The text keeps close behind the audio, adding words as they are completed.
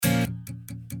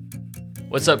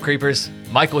What's up, creepers?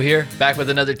 Michael here, back with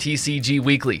another TCG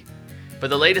Weekly. For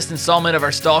the latest installment of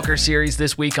our Stalker series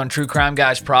this week on True Crime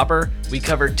Guys proper, we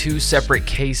covered two separate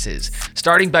cases,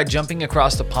 starting by jumping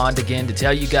across the pond again to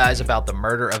tell you guys about the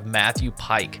murder of Matthew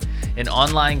Pike, an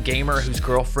online gamer whose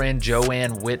girlfriend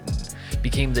Joanne Witten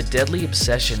became the deadly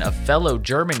obsession of fellow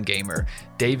German gamer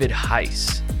David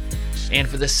Heiss. And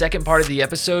for the second part of the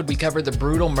episode, we covered the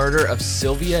brutal murder of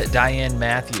Sylvia Diane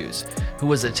Matthews, who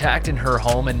was attacked in her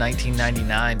home in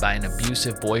 1999 by an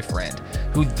abusive boyfriend,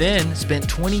 who then spent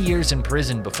 20 years in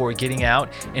prison before getting out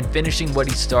and finishing what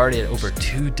he started over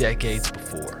 2 decades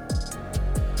before.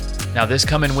 Now, this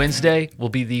coming Wednesday will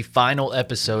be the final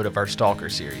episode of our Stalker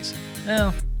series.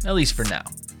 Well, at least for now,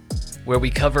 where we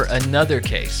cover another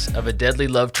case of a deadly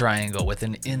love triangle with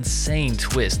an insane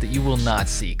twist that you will not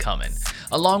see coming,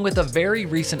 along with a very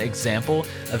recent example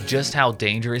of just how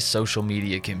dangerous social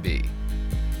media can be.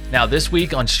 Now, this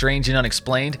week on Strange and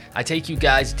Unexplained, I take you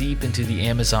guys deep into the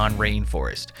Amazon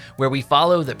rainforest, where we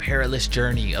follow the perilous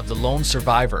journey of the lone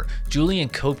survivor, Julian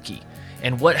Kopke,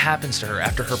 and what happens to her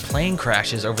after her plane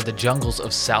crashes over the jungles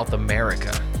of South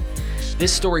America.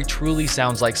 This story truly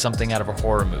sounds like something out of a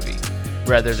horror movie,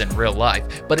 rather than real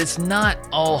life, but it's not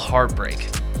all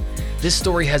heartbreak. This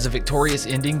story has a victorious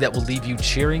ending that will leave you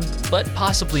cheering, but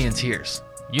possibly in tears.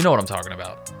 You know what I'm talking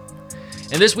about.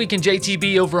 And this week in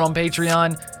JTB over on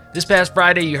Patreon, this past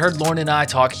Friday, you heard Lauren and I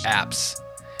talk apps.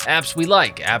 Apps we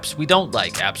like, apps we don't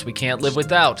like, apps we can't live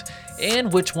without,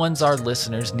 and which ones our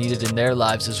listeners needed in their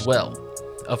lives as well.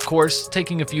 Of course,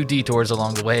 taking a few detours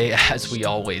along the way, as we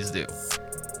always do.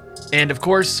 And of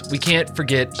course, we can't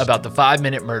forget about the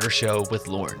 5-Minute Murder Show with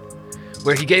Lauren,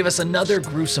 where he gave us another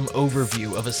gruesome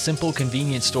overview of a simple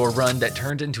convenience store run that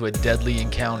turned into a deadly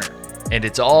encounter. And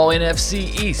it's all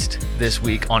NFC East this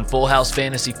week on Full House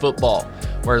Fantasy Football,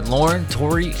 where Lauren,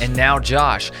 Tori, and now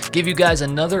Josh give you guys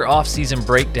another off-season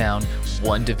breakdown,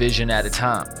 one division at a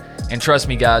time. And trust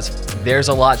me guys, there's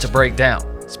a lot to break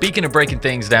down. Speaking of breaking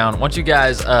things down, I want you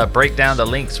guys break down the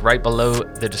links right below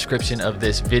the description of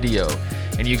this video,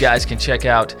 and you guys can check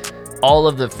out all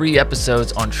of the free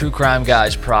episodes on True Crime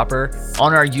Guys proper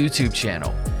on our YouTube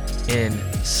channel in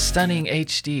stunning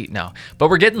HD. No, but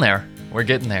we're getting there. We're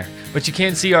getting there. But you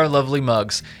can see our lovely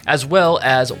mugs, as well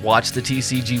as watch the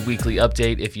TCG Weekly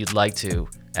update if you'd like to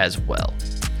as well.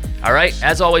 All right,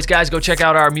 as always, guys, go check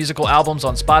out our musical albums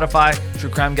on Spotify, True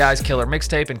Crime Guys Killer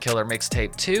Mixtape and Killer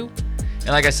Mixtape 2. And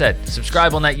like I said,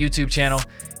 subscribe on that YouTube channel,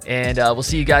 and we'll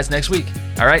see you guys next week.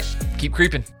 All right, keep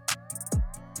creeping.